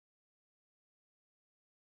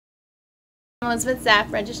Elizabeth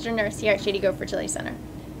Zapp, registered nurse here at Shady Grove Fertility Center.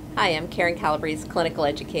 Hi, I'm Karen Calabrese, clinical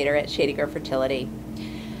educator at Shady Grove Fertility.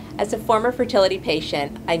 As a former fertility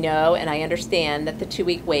patient, I know and I understand that the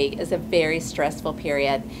 2-week wait is a very stressful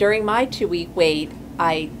period. During my 2-week wait,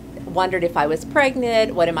 I wondered if I was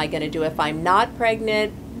pregnant, what am I going to do if I'm not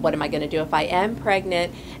pregnant, what am I going to do if I am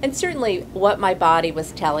pregnant, and certainly what my body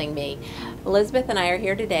was telling me. Elizabeth and I are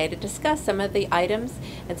here today to discuss some of the items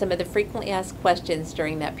and some of the frequently asked questions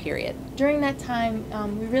during that period. During that time,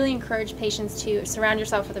 we really encourage patients to surround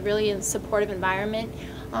yourself with a really supportive environment,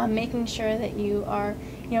 making sure that you are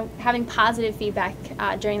having positive feedback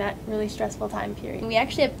during that really stressful time period. We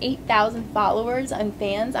actually have 8,000 followers and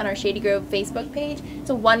fans on our Shady Grove Facebook page. It's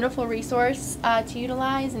a wonderful resource to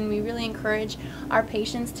utilize, and we really encourage our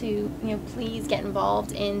patients to please get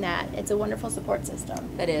involved in that. It's a wonderful support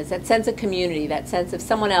system. That is, that sense of community, that sense of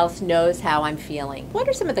someone else knows how I'm feeling. What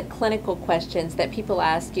are some of the clinical questions that people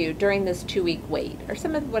ask you during this 2-week wait? Or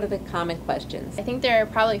what are the common questions? I think there are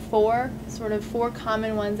probably four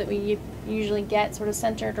common ones that we usually get, sort of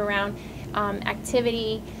centered around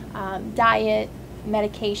activity, diet,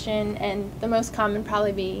 medication, and the most common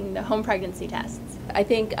probably being the home pregnancy tests. I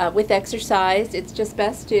think with exercise, it's just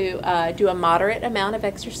best to do a moderate amount of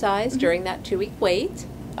exercise during that 2-week wait.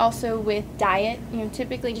 Also with diet,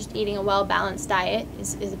 typically just eating a well-balanced diet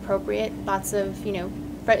is appropriate. Lots of,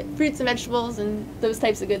 fruits and vegetables and those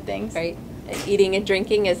types of good things. Right. Eating and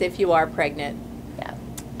drinking as if you are pregnant. Yeah.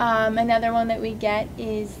 Another one that we get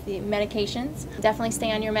is the medications. Definitely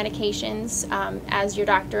stay on your medications as your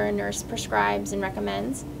doctor and nurse prescribes and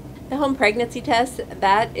recommends. The home pregnancy test,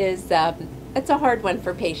 that is it's a hard one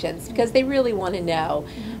for patients because they really want to know.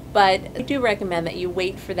 But I do recommend that you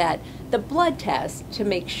wait for the blood test, to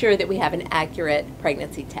make sure that we have an accurate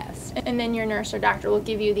pregnancy test. And then your nurse or doctor will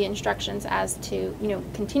give you the instructions as to,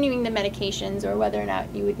 continuing the medications or whether or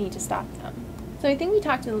not you would need to stop them. So I think we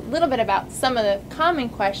talked a little bit about some of the common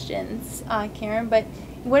questions, Karen, but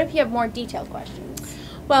what if you have more detailed questions?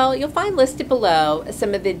 Well, you'll find listed below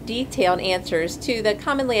some of the detailed answers to the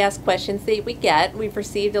commonly asked questions that we get. We've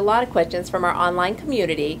received a lot of questions from our online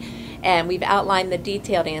community, and we've outlined the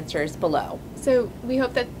detailed answers below. So we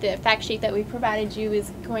hope that the fact sheet that we provided you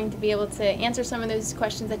is going to be able to answer some of those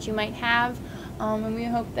questions that you might have, and we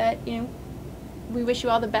hope that, we wish you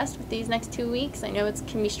all the best with these next 2 weeks. I know it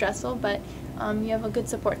can be stressful, but you have a good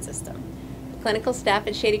support system. Clinical staff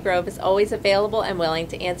at Shady Grove is always available and willing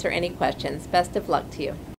to answer any questions. Best of luck to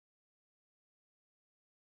you.